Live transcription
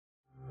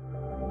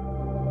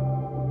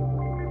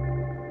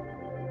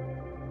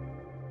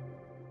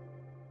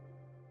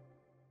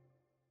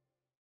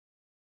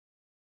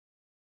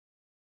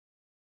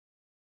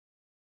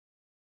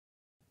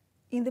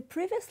In the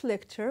previous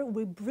lecture,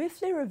 we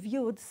briefly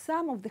reviewed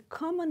some of the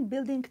common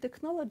building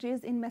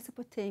technologies in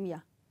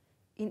Mesopotamia.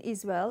 In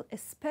Israel,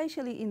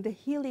 especially in the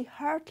hilly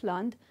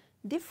heartland,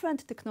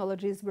 different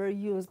technologies were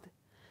used.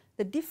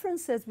 The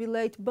differences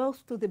relate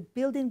both to the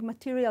building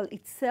material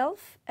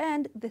itself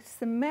and the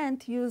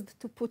cement used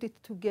to put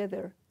it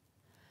together.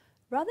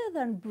 Rather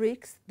than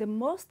bricks, the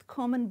most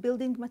common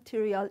building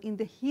material in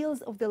the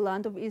hills of the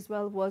land of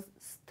Israel was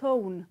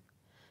stone.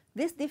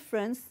 This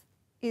difference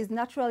is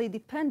naturally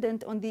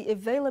dependent on the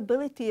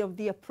availability of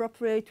the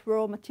appropriate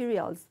raw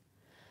materials.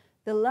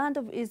 The land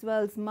of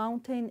Israel's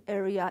mountain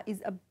area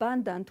is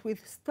abundant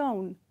with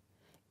stone.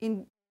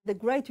 In the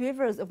great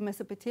rivers of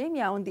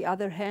Mesopotamia, on the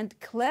other hand,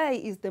 clay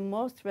is the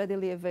most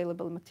readily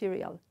available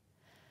material.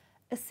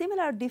 A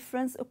similar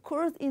difference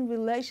occurs in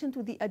relation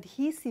to the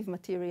adhesive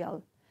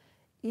material.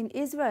 In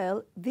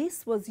Israel,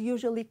 this was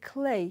usually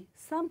clay,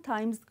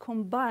 sometimes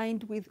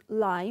combined with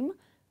lime,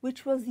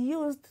 which was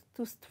used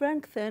to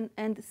strengthen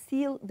and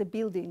seal the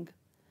building.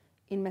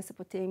 In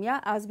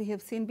Mesopotamia, as we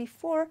have seen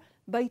before,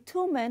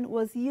 bitumen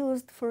was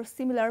used for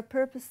similar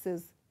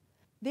purposes.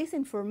 This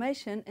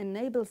information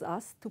enables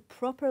us to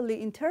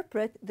properly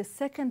interpret the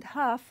second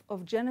half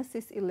of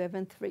Genesis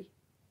 11:3.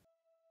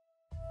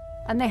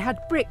 And they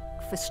had brick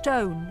for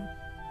stone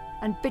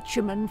and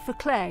bitumen for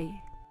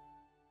clay.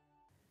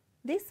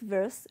 This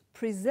verse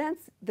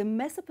presents the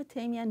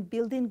Mesopotamian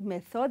building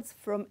methods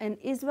from an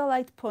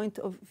Israelite point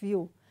of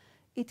view.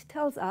 It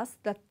tells us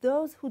that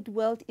those who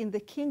dwelt in the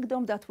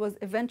kingdom that was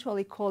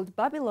eventually called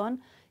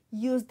Babylon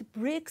used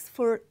bricks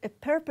for a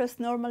purpose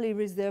normally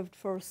reserved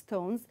for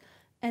stones,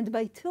 and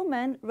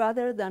bitumen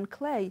rather than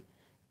clay.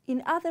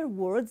 In other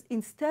words,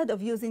 instead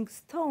of using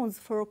stones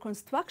for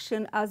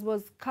construction as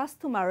was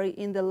customary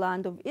in the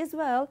land of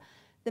Israel,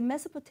 the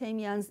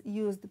Mesopotamians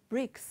used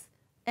bricks,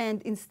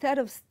 and instead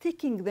of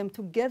sticking them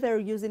together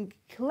using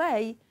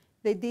clay,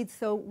 they did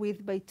so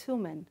with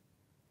bitumen.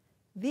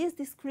 These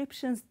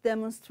descriptions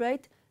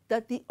demonstrate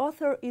that the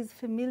author is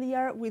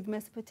familiar with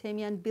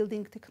Mesopotamian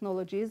building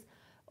technologies,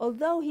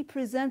 although he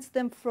presents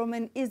them from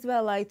an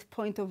Israelite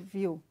point of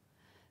view.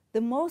 The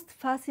most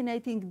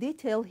fascinating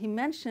detail he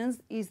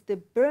mentions is the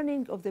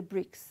burning of the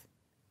bricks.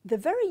 The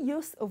very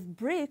use of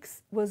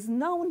bricks was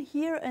known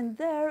here and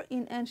there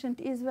in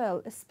ancient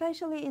Israel,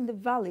 especially in the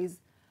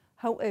valleys.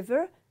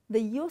 However,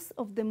 the use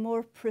of the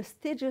more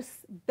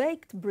prestigious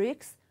baked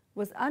bricks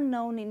was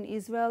unknown in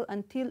Israel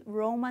until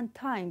Roman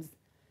times.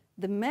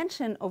 The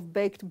mention of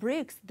baked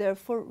bricks,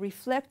 therefore,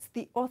 reflects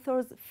the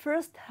author's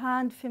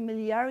first-hand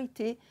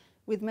familiarity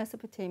with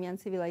Mesopotamian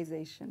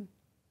civilization.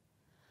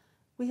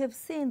 We have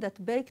seen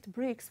that baked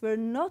bricks were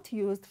not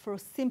used for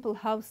simple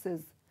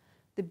houses.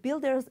 The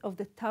builders of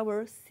the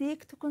tower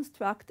seek to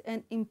construct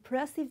an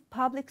impressive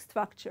public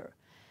structure.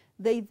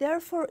 They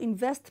therefore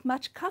invest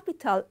much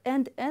capital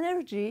and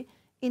energy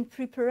in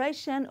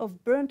preparation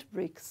of burnt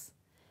bricks.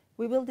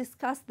 We will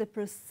discuss the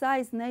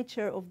precise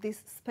nature of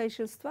this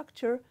spatial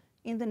structure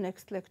in the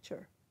next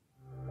lecture.